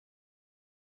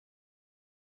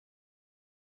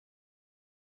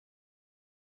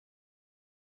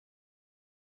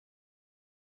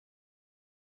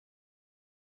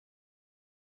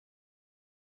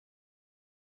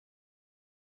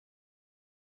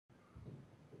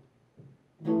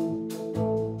I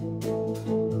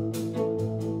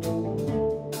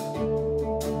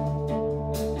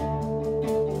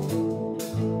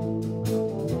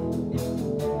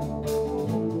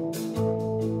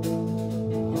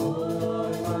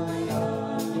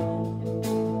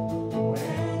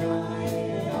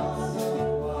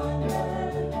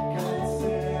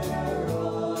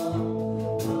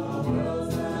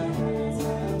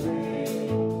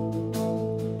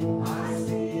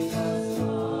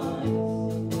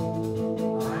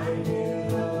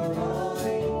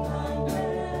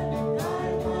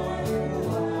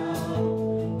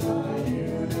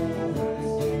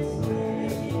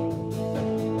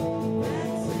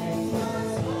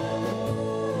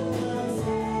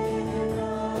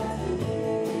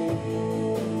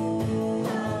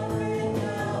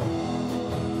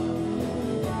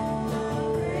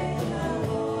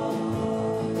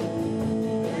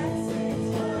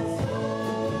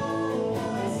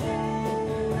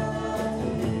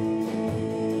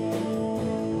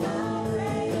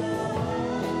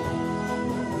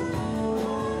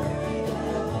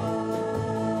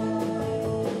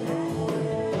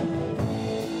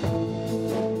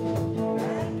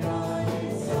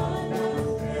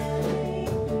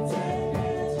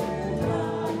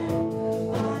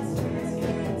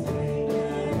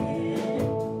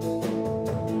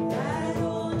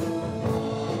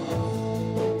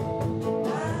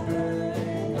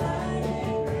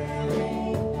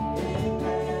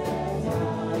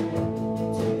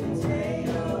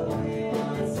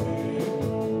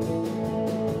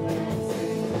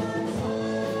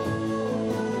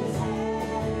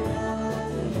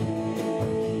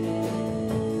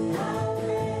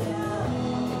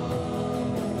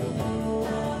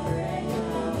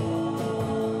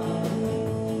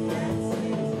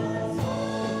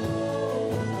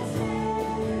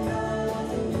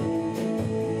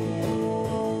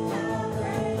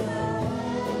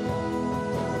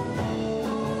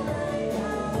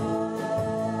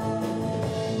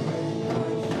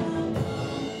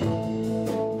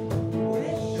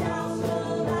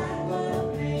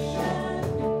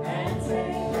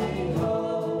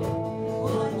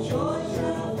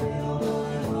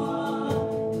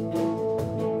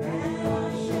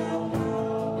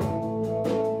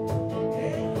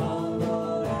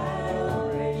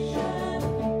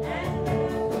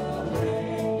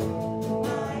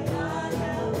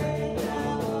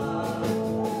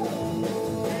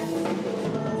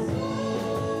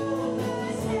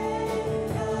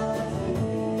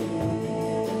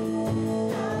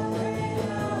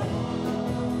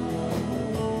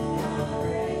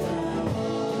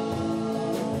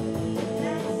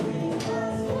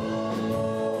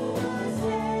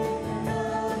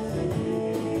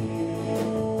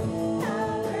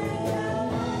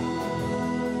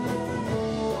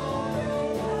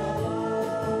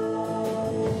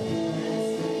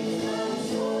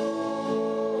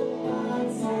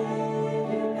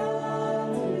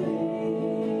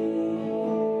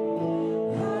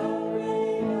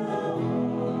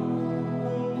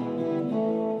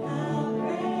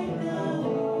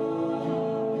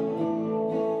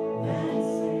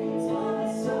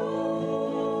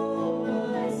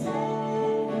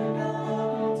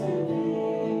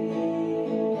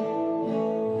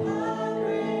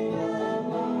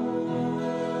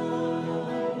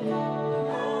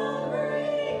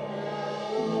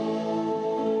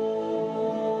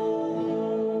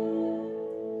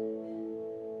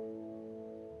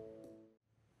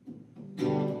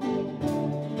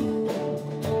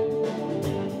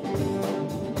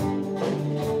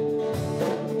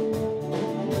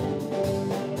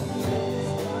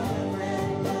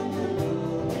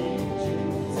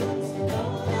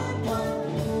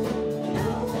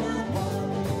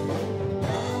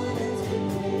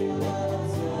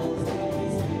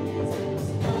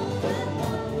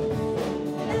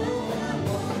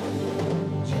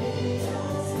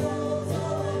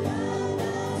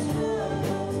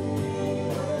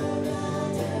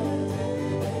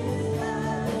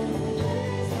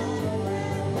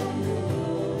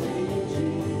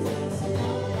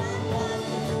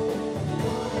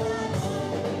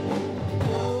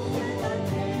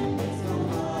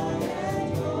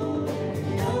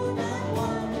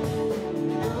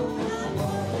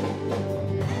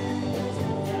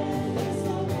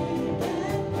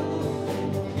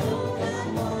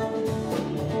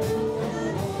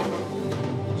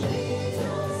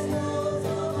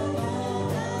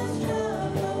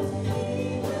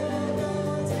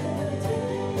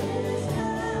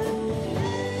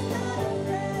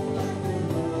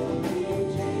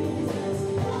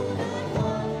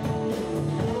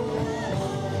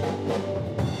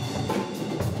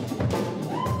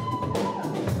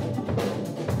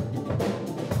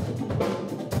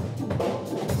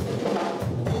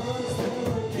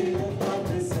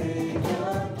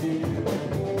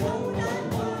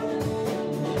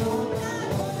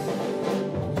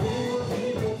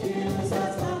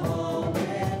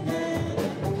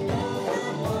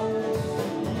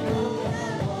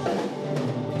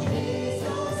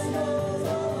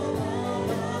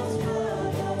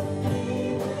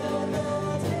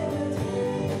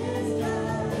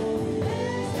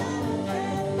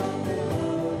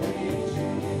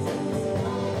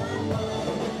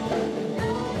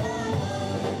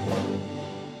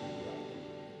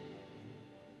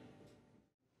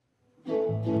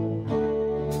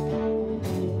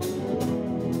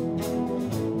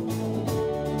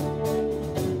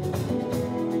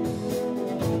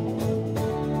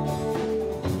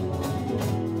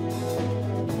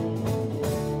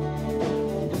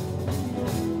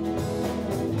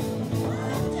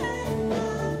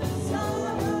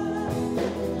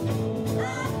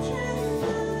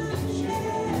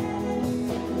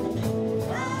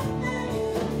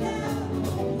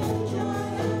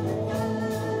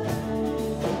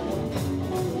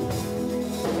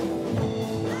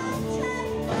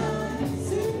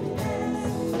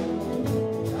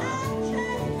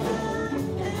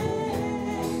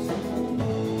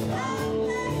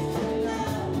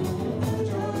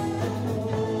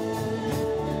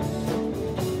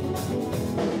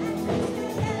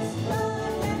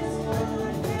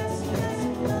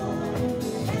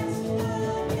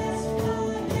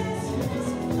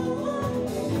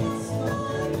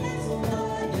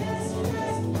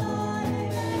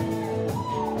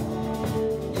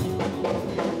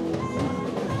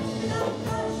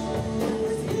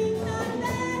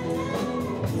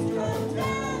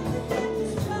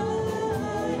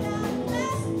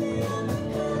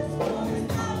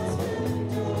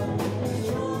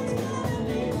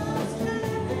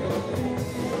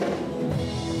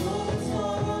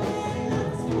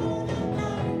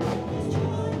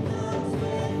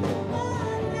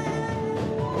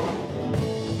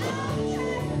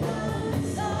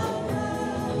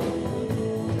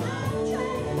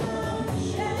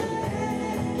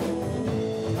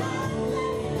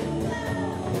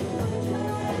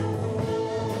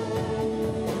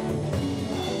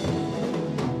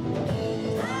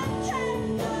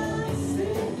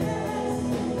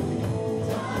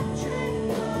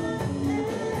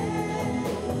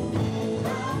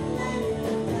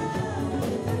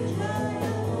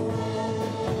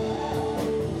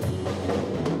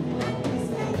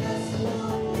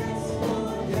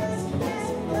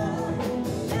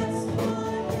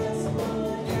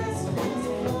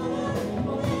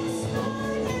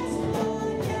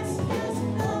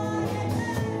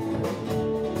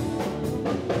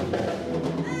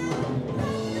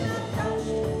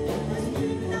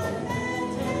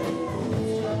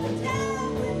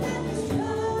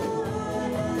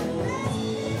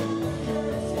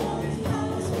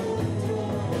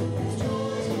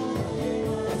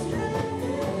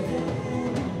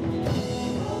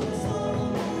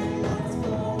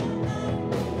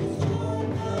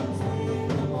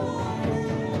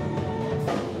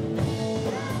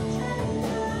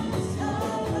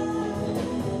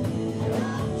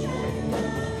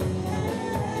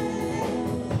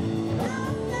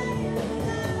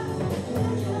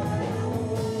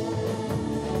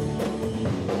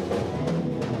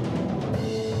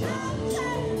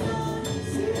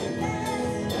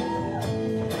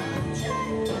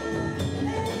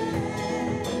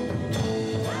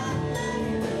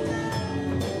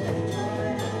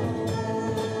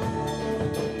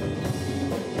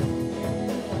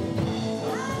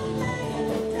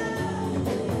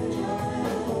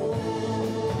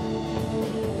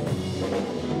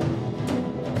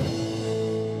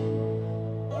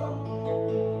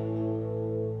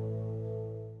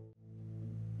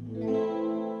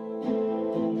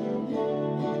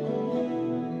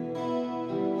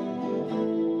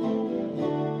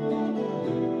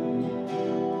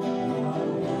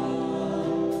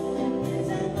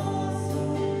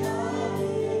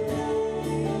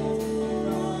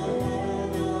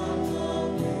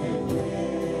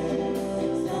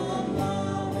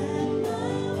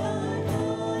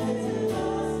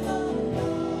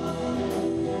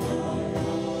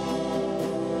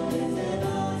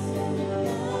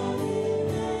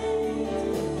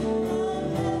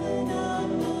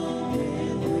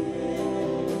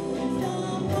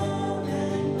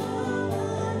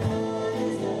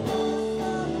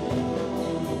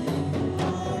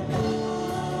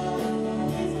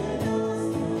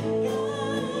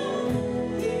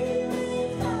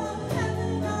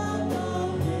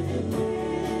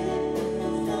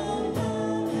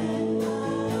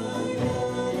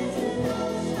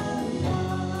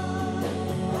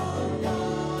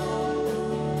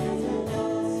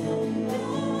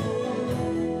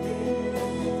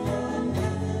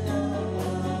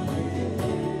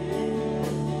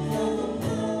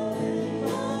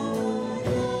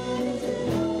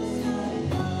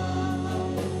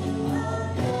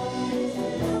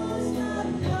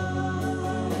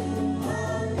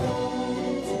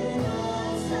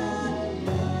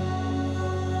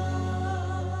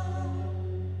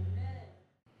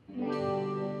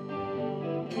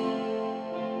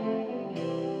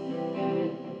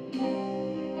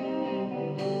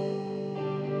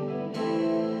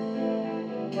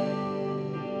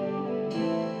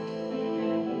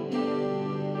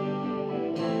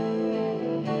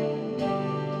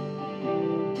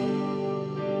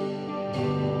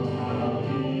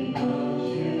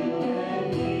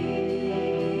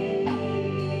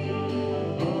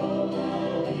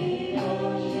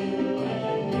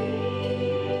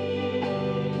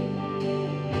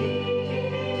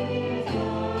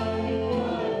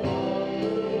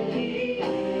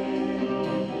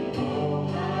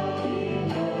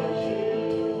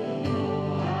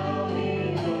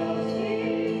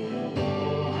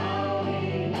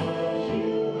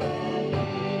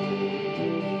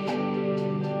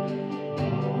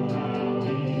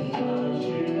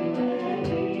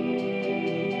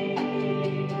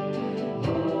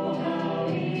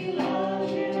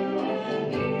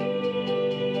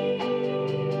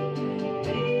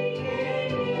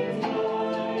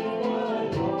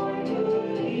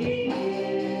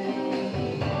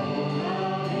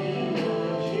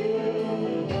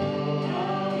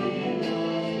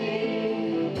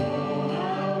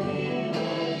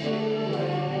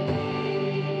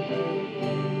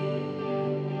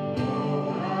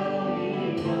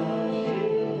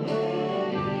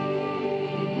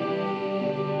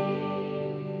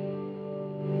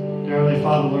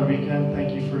Heavenly Father, Lord, we can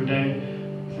thank you for today.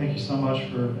 Thank you so much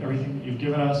for everything that you've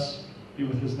given us. Be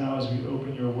with us now as we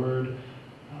open your word.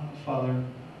 Father,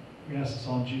 we ask this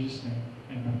all in Jesus' name.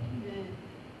 Amen.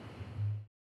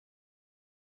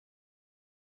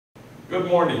 Good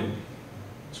morning.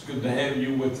 It's good to have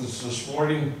you with us this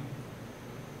morning.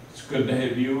 It's good to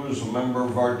have you as a member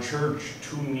of our church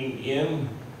tuning in.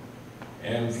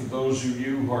 And for those of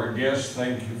you who are guests,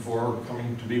 thank you for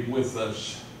coming to be with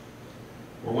us.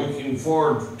 We're looking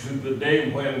forward to the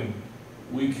day when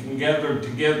we can gather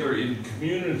together in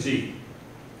community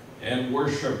and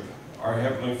worship our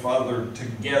Heavenly Father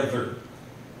together.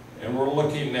 And we're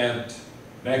looking at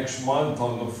next month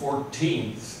on the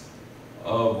 14th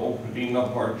of opening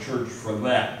up our church for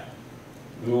that.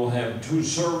 We will have two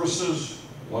services.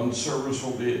 One service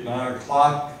will be at 9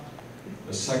 o'clock.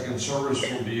 The second service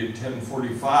will be at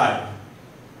 10:45.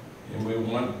 And we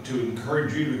want to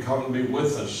encourage you to come and be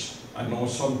with us. I know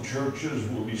some churches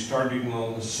will be starting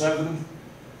on the 7th,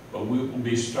 but we will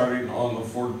be starting on the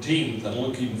 14th and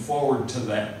looking forward to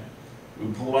that. We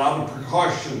put a lot of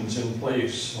precautions in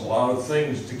place, a lot of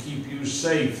things to keep you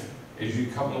safe as you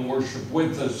come and worship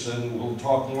with us, and we'll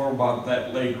talk more about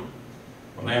that later.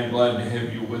 But I'm glad to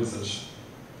have you with us.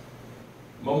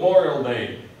 Memorial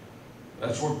Day,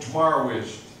 that's what tomorrow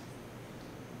is.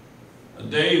 A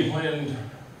day when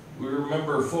we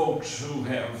remember folks who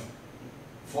have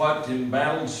fought in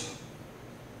battles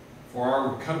for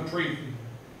our country,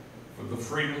 for the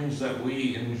freedoms that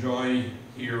we enjoy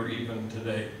here even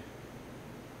today.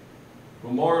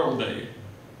 Memorial Day.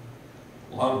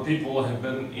 A lot of people have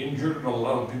been injured, a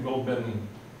lot of people have been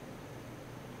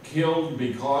killed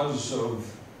because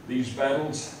of these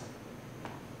battles.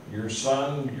 Your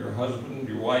son, your husband,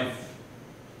 your wife,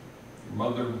 your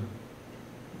mother,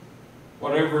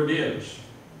 whatever it is,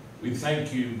 we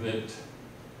thank you that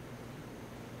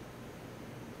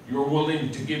you're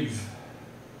willing to give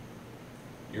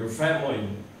your family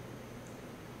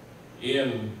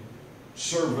in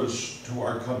service to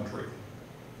our country.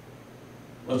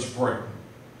 Let's pray.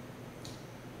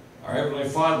 Our Heavenly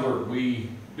Father, we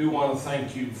do want to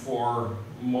thank you for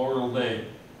Memorial Day.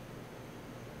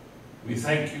 We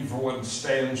thank you for what it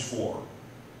stands for.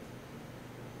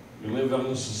 We live in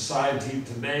a society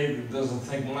today that doesn't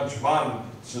think much about it.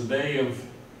 It's a day of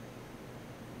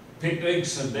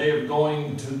picnics, a day of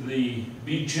going to the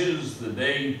beaches, the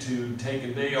day to take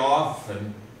a day off,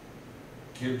 and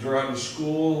kids are out of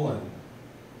school, and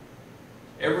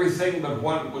everything but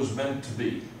what it was meant to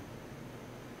be.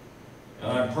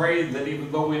 And I pray that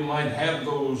even though we might have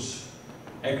those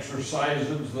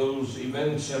exercises, those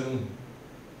events and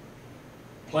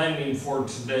planning for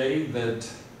today,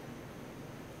 that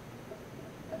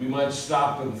we might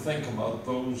stop and think about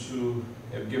those who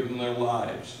have given their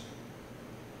lives.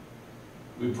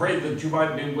 We pray that you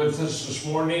might be with us this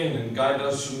morning and guide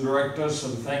us and direct us,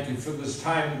 and thank you for this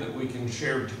time that we can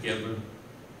share together.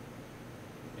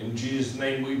 In Jesus'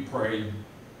 name we pray.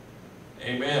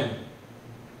 Amen.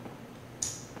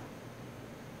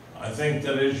 I think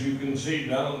that as you can see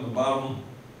down in the bottom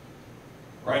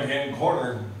right-hand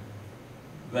corner,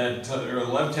 that or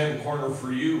left-hand corner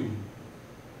for you,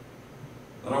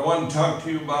 that I want to talk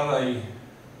to you about a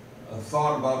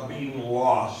thought about being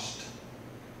lost.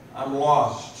 I'm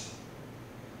lost.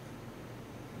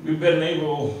 We've been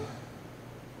able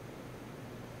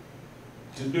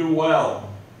to do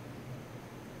well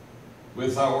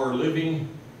with our living.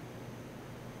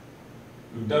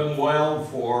 We've done well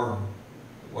for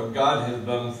what God has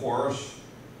done for us.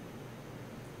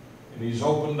 And He's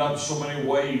opened up so many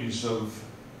ways of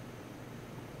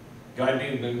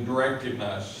guiding and directing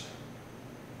us.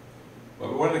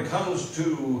 But when it comes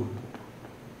to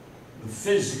the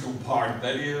physical part,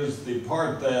 that is the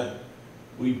part that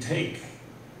we take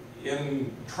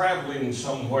in traveling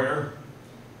somewhere,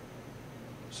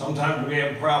 sometimes we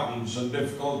have problems and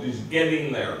difficulties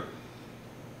getting there.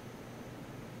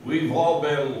 We've all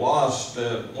been lost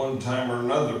at one time or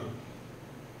another.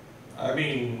 I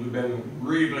mean, we've been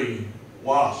really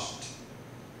lost.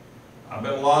 I've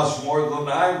been lost more than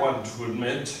I want to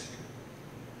admit.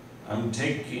 I'm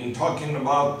talking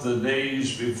about the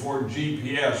days before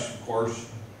GPS, of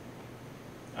course.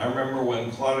 I remember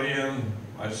when Claudia,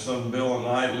 my son Bill, and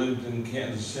I lived in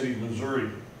Kansas City, Missouri.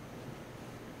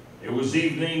 It was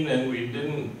evening and we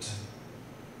didn't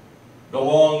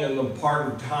belong in the part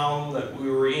of town that we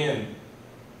were in.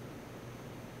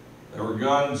 There were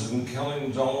guns and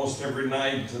killings almost every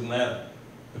night in that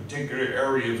particular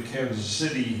area of Kansas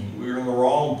City. We were in the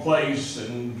wrong place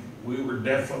and we were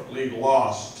definitely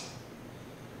lost.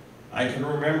 I can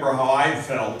remember how I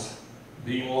felt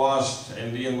being lost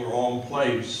and in the wrong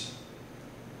place.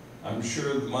 I'm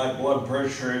sure that my blood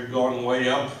pressure had gone way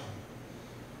up.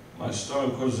 My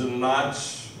stomach was in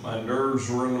knots, my nerves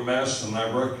were in a mess, and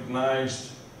I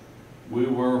recognized we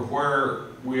were where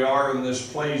we are in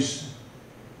this place,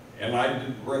 and I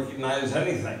didn't recognize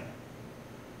anything.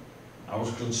 I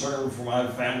was concerned for my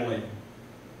family.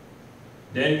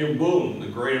 Daniel Boone, the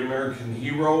great American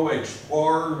hero,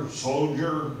 explorer,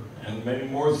 soldier, and many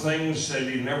more things, said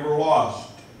he never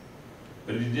lost,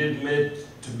 but he did admit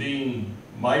to being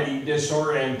mighty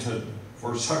disoriented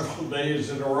for several days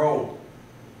in a row.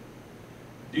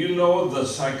 Do you know the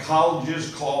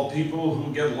psychologists call people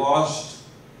who get lost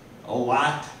a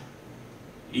lot,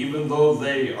 even though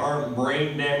they aren't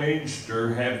brain damaged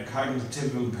or have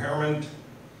cognitive impairment?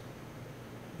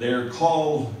 They're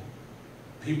called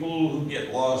people who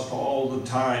get lost all the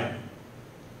time.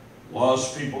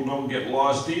 Lost people don't get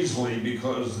lost easily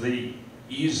because they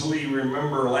easily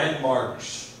remember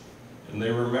landmarks and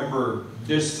they remember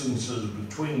distances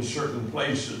between certain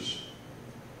places.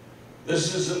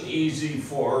 This isn't easy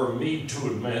for me to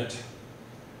admit.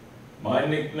 My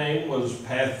nickname was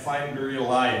Pathfinder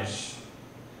Elias.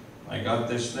 I got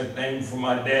this nickname from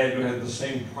my dad, who had the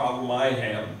same problem I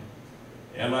had.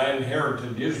 And I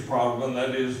inherited his problem, and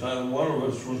that is neither one of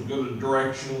us was good at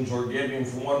directions or getting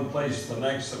from one place to the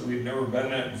next that we'd never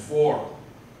been at before.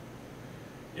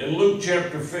 In Luke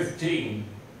chapter 15,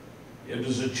 it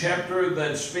is a chapter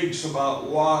that speaks about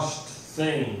lost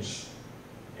things,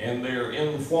 and they're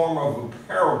in the form of a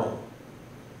parable.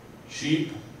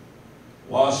 Sheep,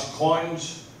 lost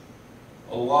coins,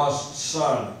 a lost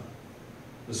son.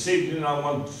 This evening I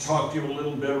want to talk to you a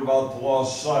little bit about the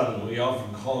lost son. We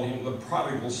often call him the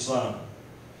prodigal son.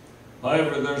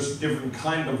 However, there's a different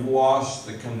kind of loss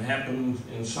that can happen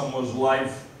in someone's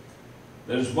life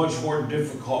that is much more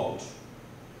difficult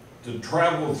to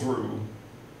travel through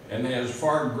and has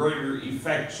far greater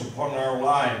effects upon our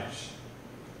lives.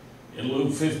 In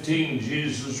Luke 15,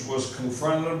 Jesus was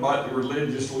confronted by the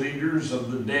religious leaders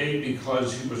of the day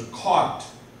because he was caught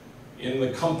in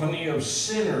the company of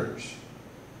sinners,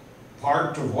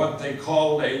 part of what they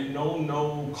called a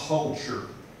no-no culture.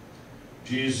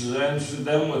 Jesus answered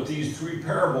them with these three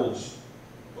parables: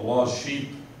 the lost sheep,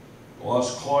 the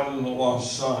lost coin, and the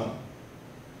lost son.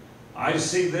 I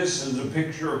see this as a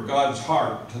picture of God's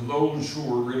heart to those who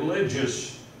were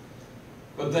religious,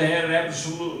 but they had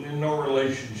absolutely no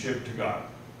relationship to God.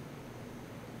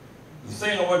 The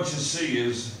thing I want you to see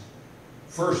is,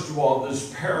 first of all,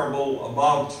 this parable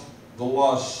about the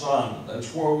lost son.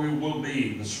 That's where we will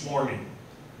be this morning.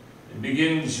 It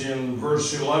begins in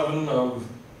verse 11 of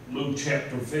Luke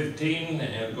chapter 15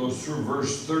 and goes through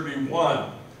verse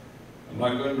 31. I'm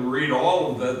not going to read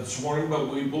all of that this morning, but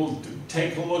we will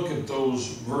take a look at those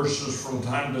verses from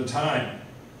time to time.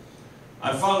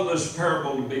 I found this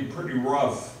parable to be pretty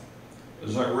rough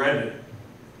as I read it.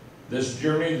 This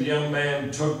journey the young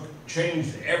man took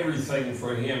changed everything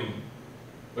for him.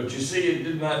 But you see, it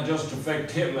did not just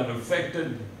affect him, it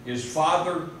affected his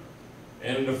father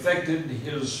and it affected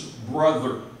his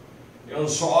brother. You know,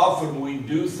 so often we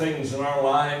do things in our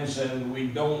lives and we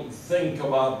don't think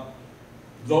about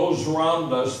those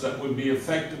around us that would be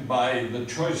affected by the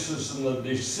choices and the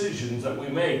decisions that we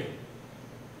make.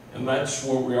 And that's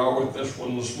where we are with this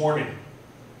one this morning.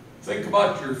 Think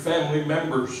about your family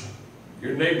members,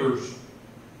 your neighbors,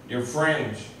 your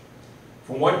friends.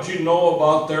 From what you know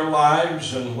about their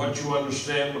lives and what you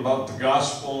understand about the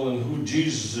gospel and who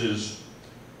Jesus is,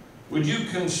 would you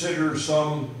consider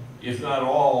some, if not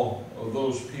all, of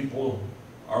those people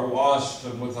are lost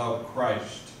and without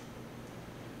Christ?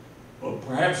 Well,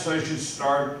 perhaps I should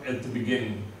start at the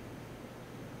beginning.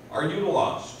 Are you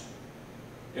lost?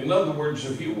 In other words,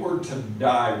 if you were to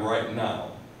die right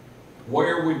now,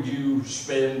 where would you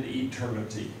spend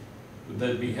eternity? Would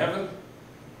that be heaven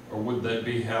or would that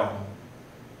be hell?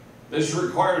 This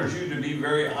requires you to be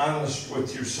very honest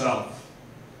with yourself.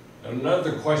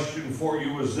 Another question for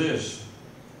you is this: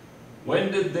 when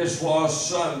did this lost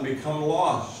son become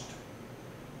lost?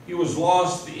 He was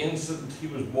lost the instant he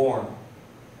was born.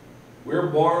 We're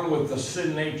born with the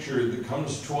sin nature that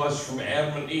comes to us from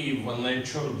Adam and Eve when they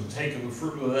chose to take the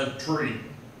fruit of that tree.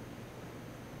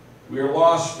 We are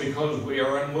lost because we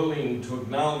are unwilling to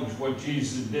acknowledge what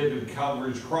Jesus did at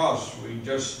Calvary's cross. We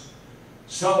just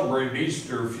celebrated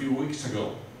Easter a few weeks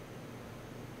ago.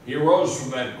 He arose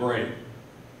from that grave,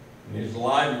 and he's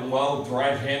alive and well at the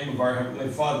right hand of our Heavenly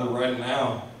Father right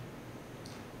now.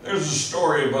 There's a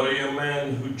story about a young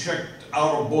man who checked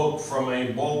out a book from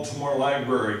a Baltimore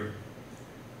library.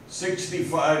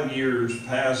 65 years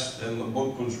passed and the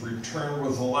book was returned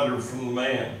with a letter from the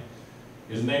man.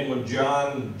 His name was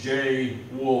John J.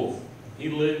 Wolfe. He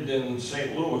lived in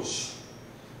St. Louis.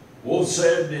 Wolf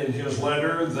said in his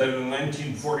letter that in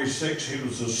 1946 he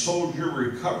was a soldier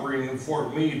recovering in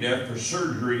Fort Meade after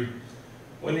surgery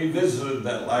when he visited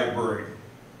that library.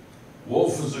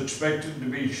 Wolf was expected to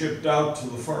be shipped out to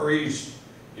the Far East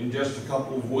in just a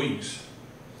couple of weeks.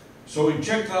 So he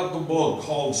checked out the book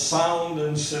called Sound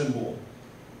and Symbol.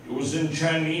 It was in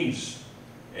Chinese,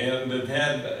 and it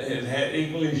had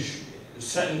English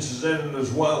sentences in it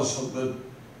as well, so that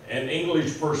an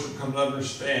English person could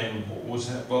understand what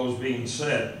was being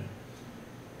said.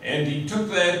 And he took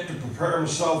that to prepare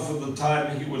himself for the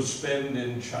time he would spend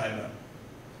in China.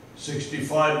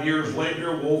 65 years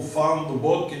later, Wolf found the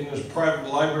book in his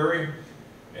private library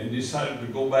and decided to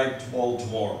go back to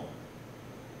Baltimore.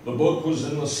 The book was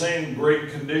in the same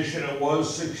great condition it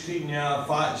was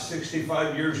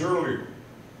 65 years earlier.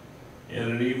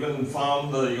 And it even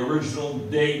found the original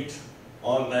date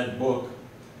on that book.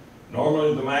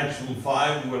 Normally the maximum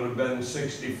fine would have been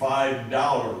 $65,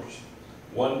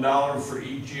 $1 for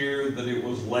each year that it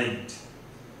was late.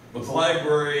 But the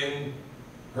librarian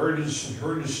heard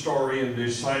his story and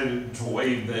decided to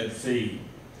waive that fee.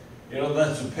 You know,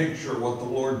 that's a picture of what the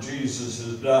Lord Jesus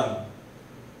has done.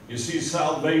 You see,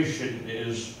 salvation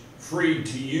is free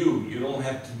to you. You don't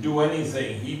have to do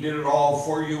anything. He did it all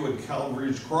for you at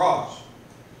Calvary's cross.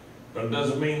 But it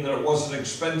doesn't mean that it wasn't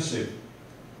expensive.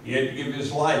 He had to give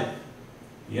his life.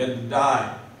 He had to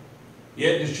die. He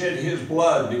had to shed his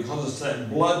blood, because it's that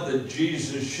blood that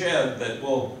Jesus shed that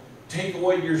will take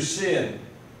away your sin.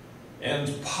 And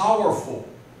it's powerful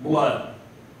blood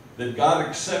that God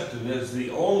accepted as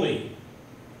the only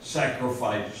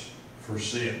sacrifice for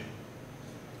sin.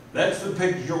 That's the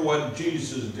picture of what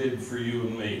Jesus did for you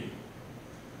and me.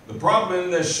 The problem in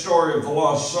this story of the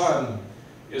lost son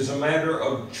is a matter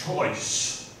of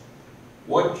choice.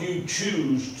 What you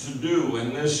choose to do,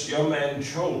 and this young man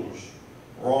chose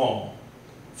wrong.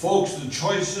 Folks, the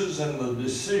choices and the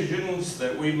decisions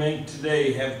that we make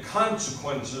today have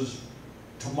consequences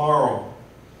tomorrow.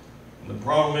 And the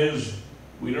problem is,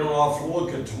 we don't often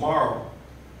look at tomorrow.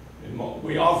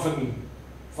 We often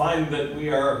find that we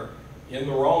are in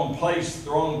the wrong place at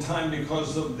the wrong time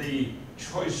because of the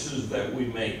choices that we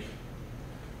make.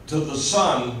 To the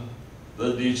son,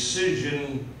 the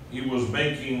decision he was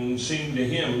making seemed to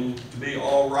him to be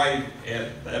all right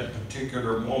at that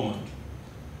particular moment.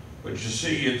 But you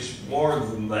see, it's more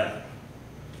than that.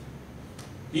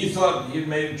 He thought he'd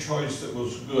made a choice that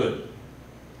was good.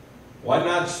 Why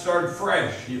not start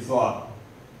fresh, he thought.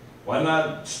 Why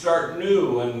not start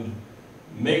new and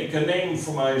make a name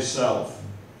for myself?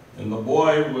 And the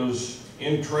boy was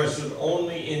interested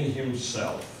only in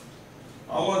himself.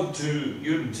 I want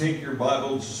you to take your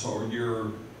Bibles or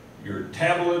your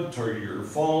tablet or your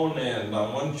phone, and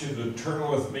I want you to turn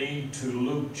with me to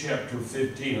Luke chapter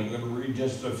 15. I'm going to read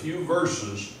just a few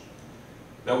verses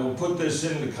that will put this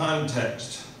into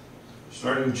context.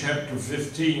 Starting chapter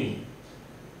 15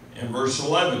 and verse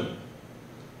 11.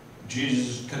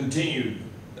 Jesus continued,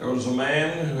 "There was a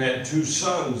man who had 2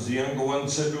 sons. The younger one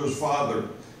said to his father,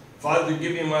 'Father,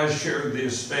 give me my share of the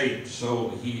estate.'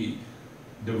 So he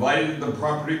divided the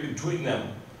property between them.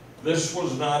 This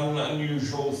was not an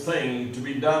unusual thing to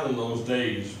be done in those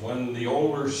days. When the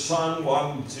older son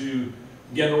wanted to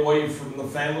get away from the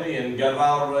family and get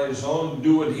out on his own,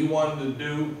 do what he wanted to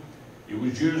do, it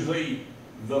was usually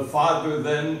the father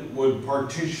then would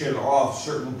partition off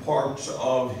certain parts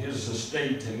of his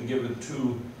estate and give it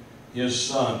to his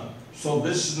son. So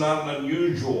this is not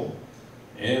unusual.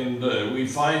 And we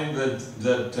find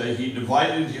that he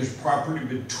divided his property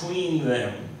between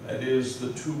them, that is,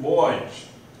 the 2 boys.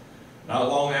 Not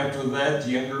long after that, the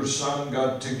younger son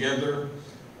got together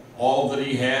all that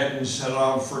he had and set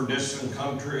out for a distant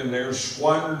country, and there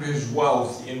squandered his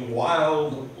wealth in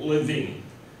wild living.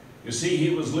 You see, he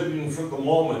was living for the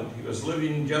moment. He was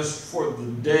living just for the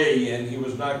day, and he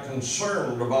was not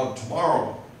concerned about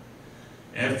tomorrow.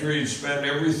 After he'd spent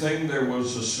everything, there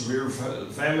was a severe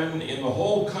famine in the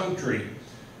whole country,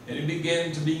 and he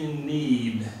began to be in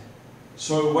need.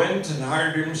 So he went and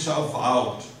hired himself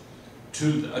out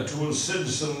to a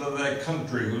citizen of that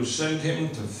country, who sent him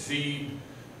to feed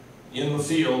in the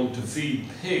field, to feed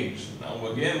pigs. Now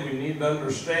again, we need to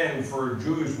understand, for a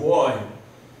Jewish boy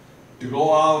to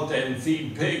go out and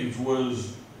feed pigs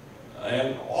was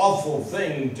an awful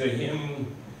thing to him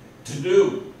to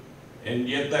do. And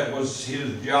yet that was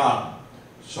his job.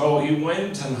 So he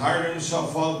went and hired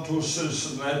himself out to a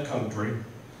citizen of that country.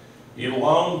 He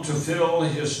longed to fill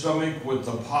his stomach with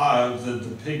the pods that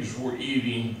the pigs were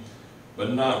eating,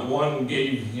 but not one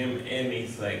gave him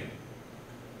anything.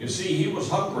 You see, he was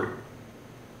hungry,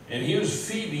 and he was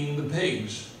feeding the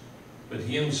pigs, but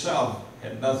he himself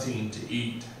had nothing to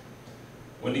eat.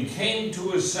 When he came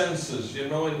to his senses, you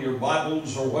know, in your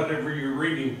Bibles or whatever you're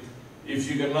reading,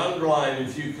 if you can underline,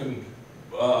 if you can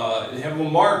have a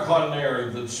mark on there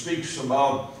that speaks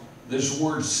about this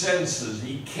word senses.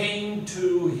 He came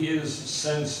to his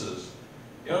senses.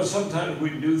 You know, sometimes we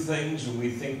do things and we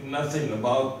think nothing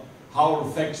about how it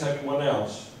affects anyone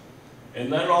else.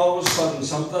 And then all of a sudden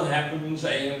something happens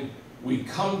and we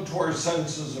come to our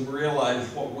senses and realize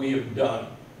what we have done.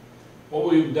 What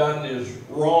we've done is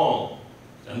wrong.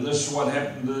 And this is what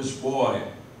happened to this boy.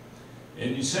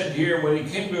 And he said here, when he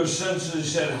came to his senses, he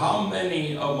said, how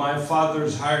many of my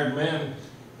father's hired men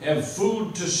have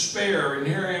food to spare, and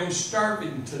here I am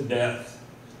starving to death?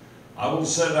 I will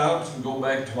set out and go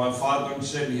back to my father and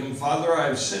say to him, Father, I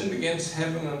have sinned against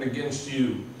heaven and against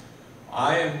you.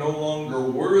 I am no longer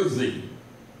worthy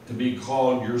to be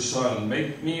called your son.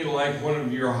 Make me like one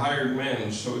of your hired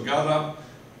men. So he got up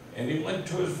and he went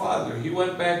to his father. He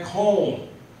went back home.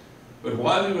 But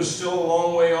while he was still a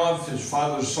long way off, his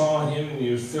father saw him and he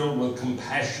was filled with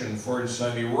compassion for his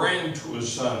son. He ran to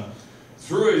his son,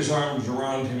 threw his arms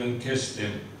around him and kissed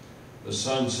him. The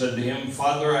son said to him,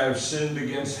 Father, I have sinned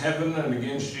against heaven and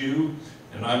against you,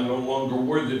 and I am no longer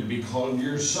worthy to be called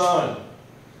your son.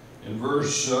 In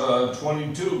verse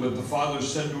 22, but the father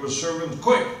said to his servants,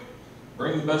 quick,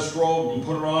 bring the best robe and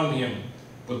put it on him.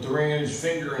 Put the ring on his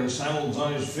finger and sandals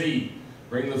on his feet.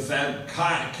 Bring the fat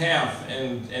calf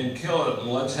and kill it,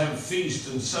 and let's have a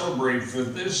feast and celebrate. For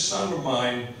this son of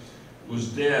mine was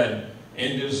dead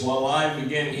and is alive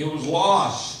again. He was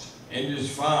lost and is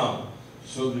found.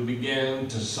 So they began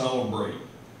to celebrate.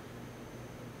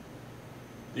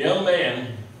 The young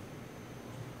man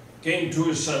came to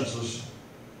his senses,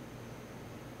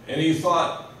 and he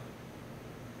thought,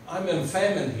 I'm in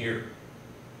famine here.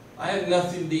 I have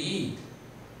nothing to eat.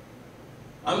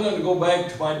 I'm going to go back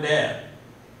to my dad.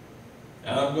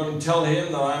 And I'm going to tell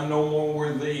him that I'm no more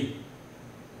worthy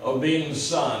of being the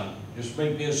son. Just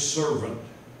make me a servant.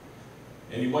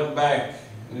 And he went back,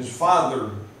 and his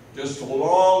father, just a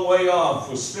long way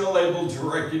off, was still able to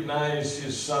recognize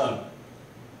his son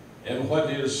and what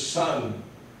his son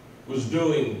was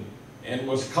doing and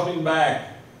was coming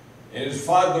back. And his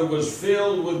father was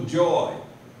filled with joy.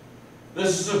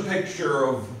 This is a picture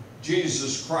of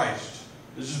Jesus Christ.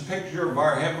 This is a picture of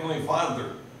our Heavenly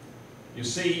Father. You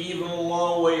see, even a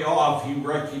long way off, he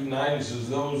recognizes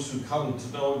those who come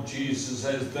to know Jesus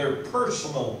as their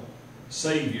personal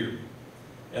Savior.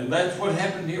 And that's what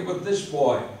happened here with this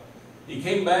boy. He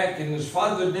came back and his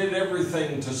father did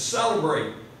everything to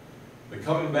celebrate the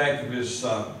coming back of his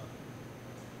son.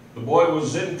 The boy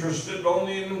was interested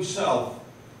only in himself,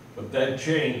 but that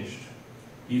changed.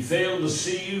 He failed to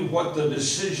see what the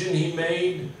decision he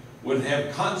made would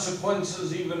have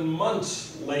consequences even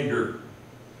months later.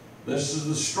 This is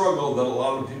the struggle that a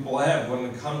lot of people have when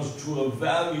it comes to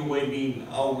evaluating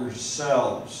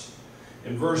ourselves.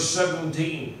 In verse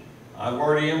 17, I've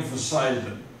already emphasized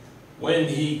it. When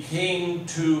he came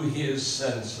to his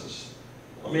senses.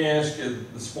 Let me ask you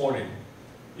this morning,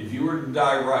 if you were to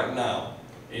die right now,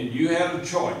 and you had a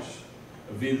choice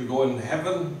of either going to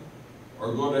heaven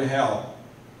or go to hell,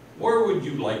 where would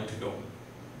you like to go?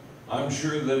 I'm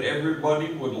sure that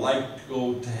everybody would like to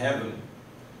go to heaven.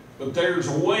 But there's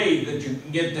a way that you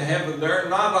can get to heaven. There are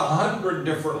not 100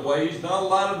 different ways, not a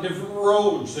lot of different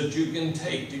roads that you can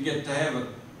take to get to heaven.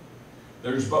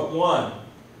 There's but one,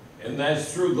 and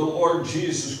that's through the Lord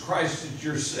Jesus Christ as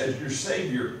your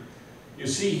Savior. You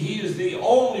see, He is the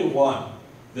only one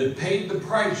that paid the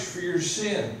price for your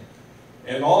sin.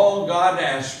 And all God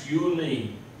asks you and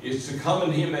me is to come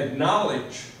and Him,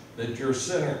 acknowledge that you're a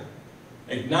sinner.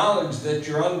 Acknowledge that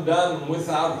you're undone and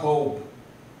without hope.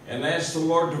 And ask the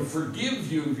Lord to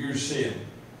forgive you of your sin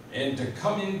and to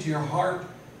come into your heart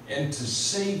and to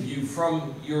save you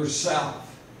from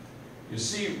yourself. You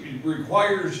see, it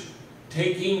requires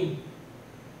taking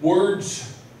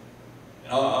words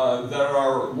that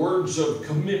are words of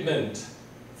commitment.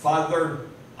 Father,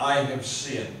 I have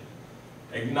sinned.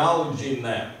 Acknowledging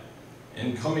that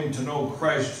and coming to know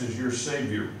Christ as your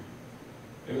Savior.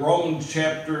 In Romans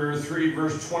chapter 3,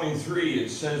 verse 23, it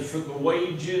says, for the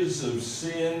wages of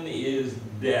sin is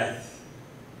death,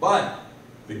 but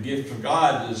the gift of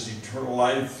God is eternal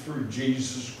life through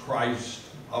Jesus Christ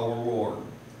our Lord.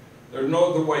 There's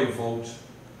no other way, folks.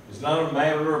 It's not a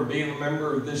matter of being a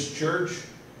member of this church.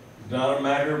 It's not a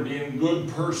matter of being a good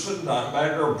person, not a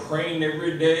matter of praying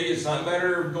every day. It's not a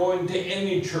matter of going to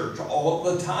any church all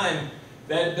the time.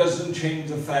 That doesn't change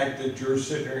the fact that you're a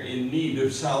sinner in need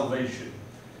of salvation,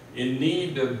 in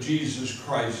need of Jesus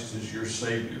Christ as your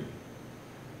Savior.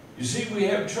 You see, we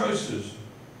have choices.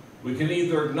 We can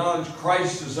either acknowledge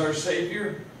Christ as our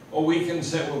Savior, Well, we can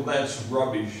say, well, that's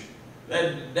rubbish.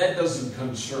 That doesn't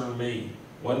concern me.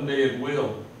 One day it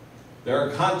will. There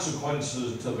are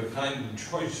consequences to the kind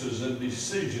of choices and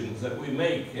decisions that we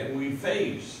make and we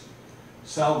face.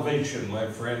 Salvation, my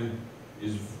friend,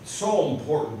 is so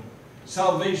important.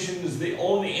 Salvation is the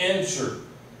only answer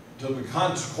to the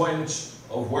consequence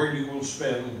of where you will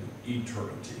spend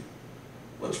eternity.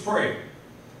 Let's pray.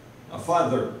 Now,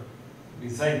 Father, we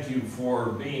thank you for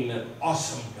being an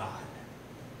awesome God.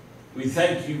 We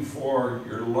thank you for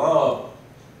your love.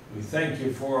 We thank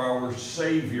you for our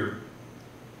Savior.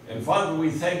 And Father, we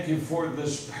thank you for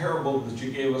this parable that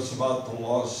you gave us about the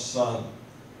lost son.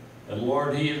 And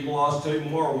Lord, he isn't lost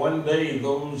anymore. One day,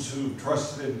 those who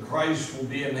trusted in Christ will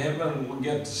be in heaven and will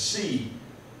get to see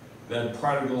that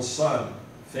prodigal son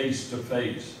face to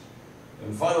face.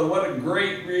 And Father, what a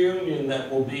great reunion that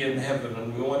will be in heaven,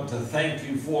 and we want to thank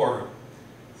you for it.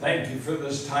 Thank you for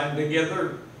this time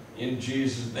together. In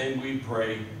Jesus' name we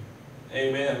pray.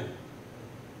 Amen.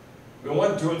 We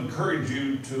want to encourage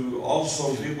you to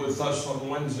also be with us on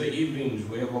Wednesday evenings.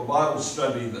 We have a Bible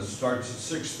study that starts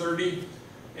at 6:30,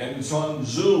 and it's on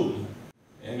Zoom.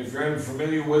 And if you're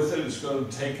unfamiliar with it, it's going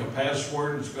to take a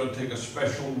password, it's going to take a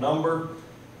special number.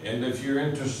 And if you're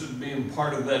interested in being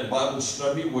part of that Bible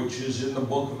study, which is in the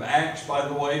book of Acts, by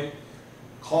the way,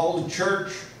 call the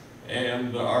church,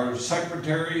 and our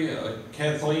secretary,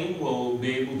 Kathleen, will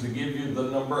be able to give you the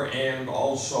number and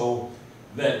also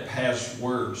that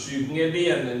password. So you can get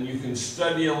in and you can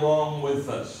study along with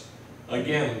us.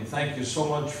 Again, thank you so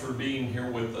much for being here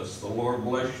with us. The Lord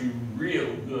bless you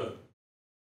real good.